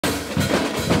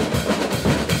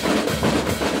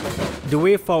The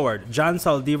way forward, John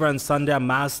Saldivar on Sunday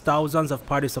amassed thousands of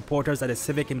party supporters at the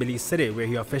Civic in Belize City, where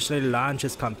he officially launched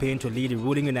his campaign to lead the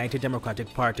ruling United Democratic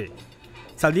Party.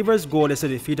 Saldivar's goal is to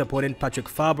defeat opponent Patrick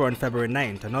Faber on February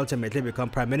 9th and ultimately become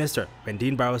Prime Minister when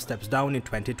Dean Barrow steps down in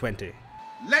 2020.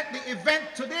 Let the event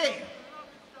today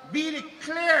be the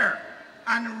clear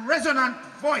and resonant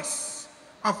voice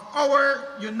of our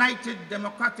United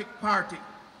Democratic Party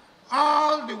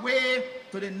all the way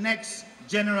to the next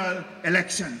general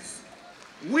elections.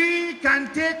 We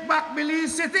can take back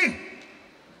Belize City.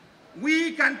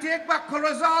 We can take back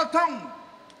Corozal Town.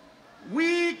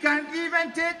 We can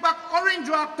even take back Orange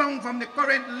Rock Town from the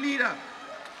current leader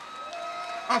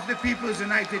of the People's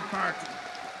United Party.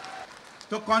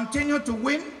 To continue to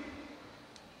win,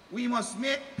 we must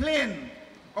make plain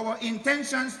our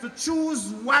intentions to choose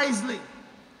wisely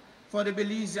for the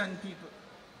Belizean people.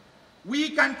 We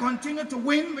can continue to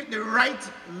win with the right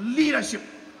leadership.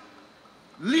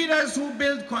 Leaders who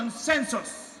build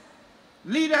consensus.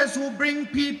 Leaders who bring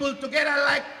people together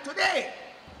like today.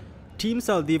 Team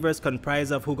Saldivar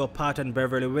comprised of Hugo Pat and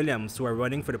Beverly Williams, who are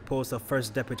running for the post of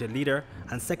First Deputy Leader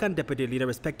and Second Deputy Leader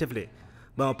respectively.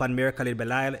 Belmopan Mayor Khalid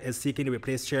Belail is seeking to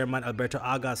replace Chairman Alberto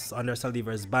Agas under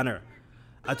Saldivar's banner.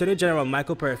 Attorney General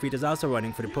Michael Perifit is also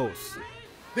running for the post.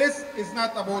 This is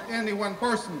not about any one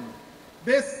person.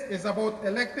 This is about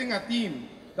electing a team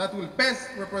that will best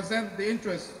represent the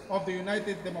interests of the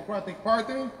United Democratic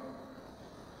Party.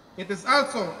 It is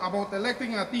also about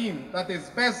electing a team that is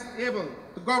best able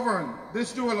to govern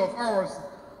this jewel of ours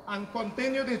and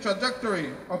continue the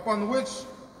trajectory upon which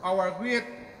our great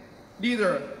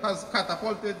leader has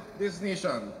catapulted this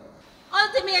nation.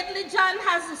 Ultimately, John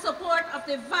has the support of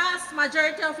the vast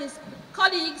majority of his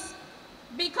colleagues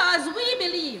because we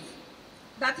believe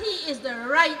that he is the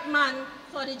right man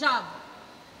for the job.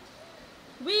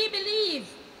 We believe,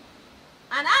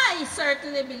 and I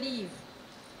certainly believe,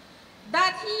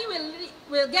 that he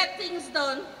will get things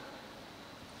done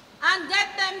and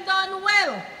get them done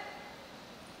well.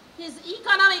 His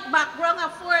economic background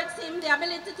affords him the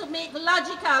ability to make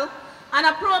logical and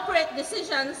appropriate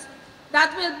decisions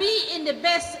that will be in the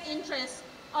best interest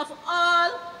of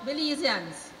all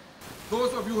Belizeans.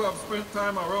 Those of you who have spent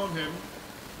time around him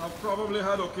have probably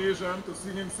had occasion to see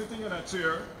him sitting in a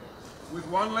chair with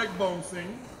one leg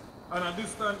bouncing and a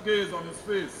distant gaze on his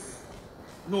face.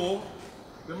 No,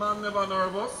 the man never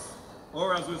nervous,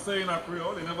 or as we say in a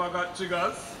Creole, he never got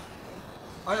chiggers.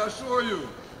 I assure you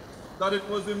that it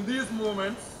was in these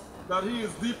moments that he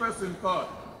is deepest in thought,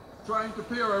 trying to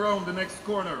peer around the next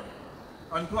corner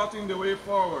and plotting the way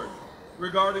forward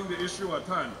regarding the issue at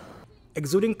hand.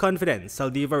 Exuding confidence,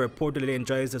 Saldivar reportedly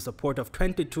enjoys the support of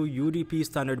 22 U.D.P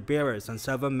standard bearers and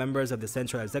several members of the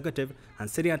Central Executive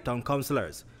and City and Town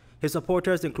Councillors. His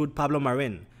supporters include Pablo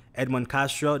Marin, Edmond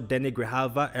Castro, Denny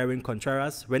Grijalva, Erin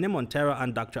Contreras, Rene Montero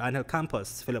and Dr. Angel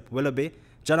Campos, Phillip Willoughby,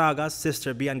 John Agas,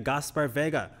 Sister B and Gaspar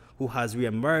Vega, who has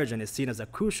re-emerged and is seen as a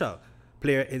crucial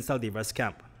player in Saldivar's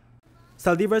camp.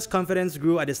 Saldivar's confidence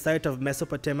grew at the sight of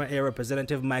Mesopotamia Area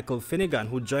Representative Michael Finnegan,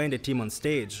 who joined the team on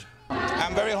stage.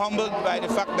 I'm very humbled by the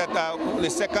fact that the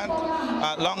second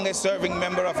longest serving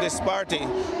member of this party,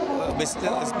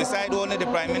 beside only the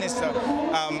Prime Minister,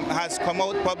 has come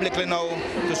out publicly now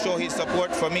to show his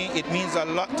support for me. It means a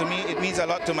lot to me. It means a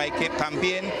lot to my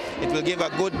campaign. It will give a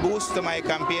good boost to my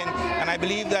campaign, and I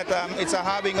believe that it's a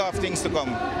harbinger of things to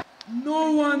come.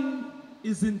 No one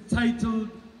is entitled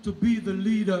to be the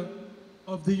leader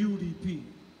of the U.D.P.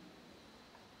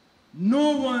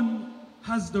 No one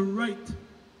has the right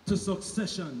to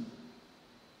succession.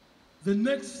 The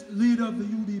next leader of the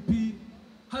U.D.P.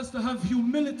 has to have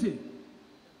humility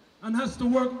and has to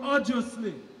work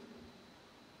arduously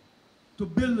to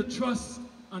build the trust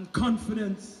and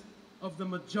confidence of the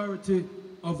majority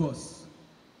of us.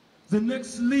 The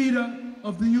next leader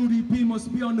of the U.D.P.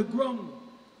 must be on the ground,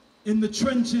 in the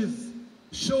trenches,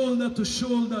 shoulder to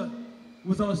shoulder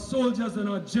with our soldiers and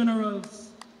our generals,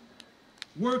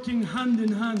 working hand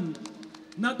in hand,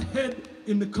 not head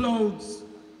in the clouds,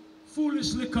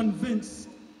 foolishly convinced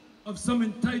of some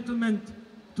entitlement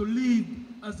to lead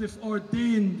as if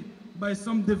ordained by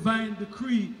some divine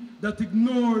decree that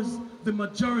ignores the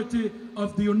majority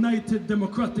of the United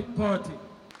Democratic Party.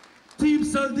 Team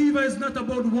Saldivar is not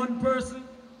about one person.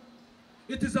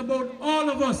 It is about all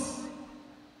of us.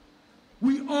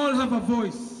 We all have a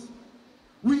voice.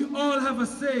 We all have a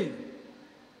say.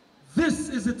 This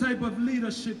is the type of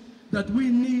leadership that we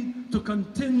need to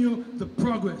continue the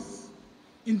progress.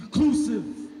 Inclusive,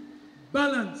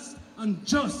 balanced, and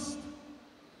just,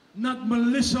 not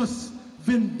malicious,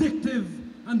 vindictive,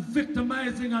 and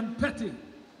victimizing and petty.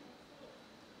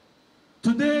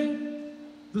 Today,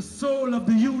 The soul of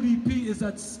the UDP is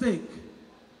at stake.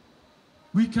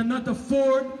 We cannot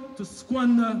afford to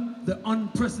squander the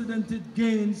unprecedented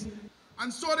gains.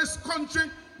 And so this country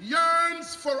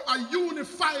yearns for a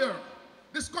unifier.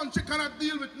 This country cannot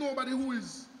deal with nobody who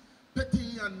is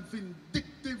petty and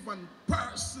vindictive and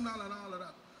personal and all of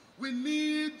that. We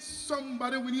need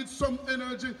somebody, we need some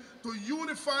energy to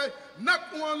unify not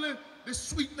only the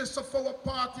sweetness of our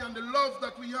party and the love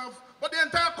that we have, but the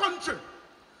entire country.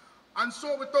 And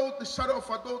so without the shadow of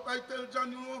a doubt, I tell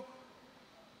John,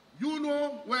 you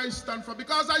know where I stand for,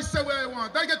 because I say where I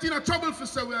want. I get in a trouble for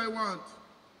say where I want.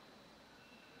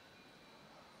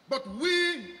 But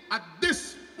we, at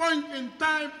this point in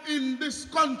time in this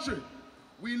country,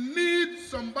 we need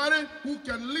somebody who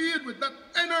can lead with that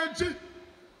energy,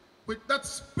 with that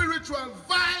spiritual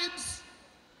vibes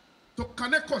to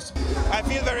connect us. I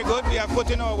feel very good. We have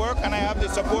put in our work, and I have the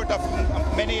support of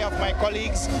many of my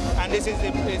colleagues, and this is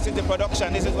the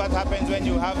production. This is what happens when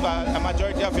you have a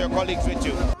majority of your colleagues with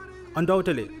you.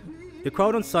 Undoubtedly, the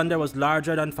crowd on Sunday was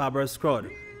larger than Faber's crowd,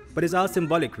 but it's all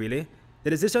symbolic, really. The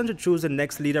decision to choose the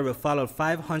next leader will follow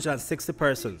 560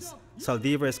 persons.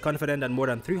 Saldivar is confident that more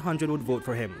than 300 would vote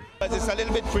for him. It's a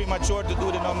little bit premature to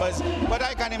do the numbers, but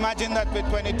I can imagine that with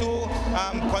 22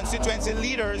 constituency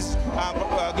leaders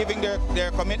giving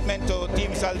their commitment to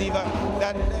Team Saldivar,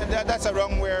 that's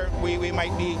around where we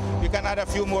might be. You can add a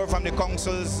few more from the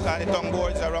councils and the town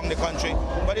boards around the country,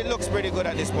 but it looks pretty good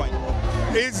at this point.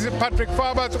 Is Patrick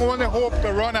Faber's only hope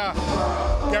to run a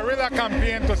guerrilla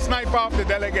campaign to snipe off the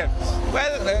delegates?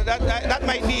 Well, that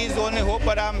might be his only hope,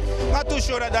 but I'm not too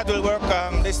sure that will work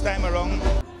this time around.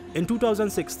 In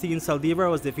 2016, Saldivar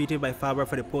was defeated by Faber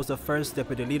for the post of first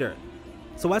deputy leader.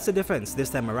 So what's the difference this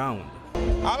time around?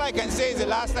 All I can say is the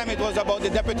last time it was about the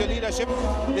deputy leadership,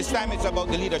 this time it's about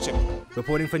the leadership.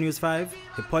 Reporting for News 5,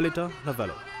 Hipolito,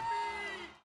 Novelo.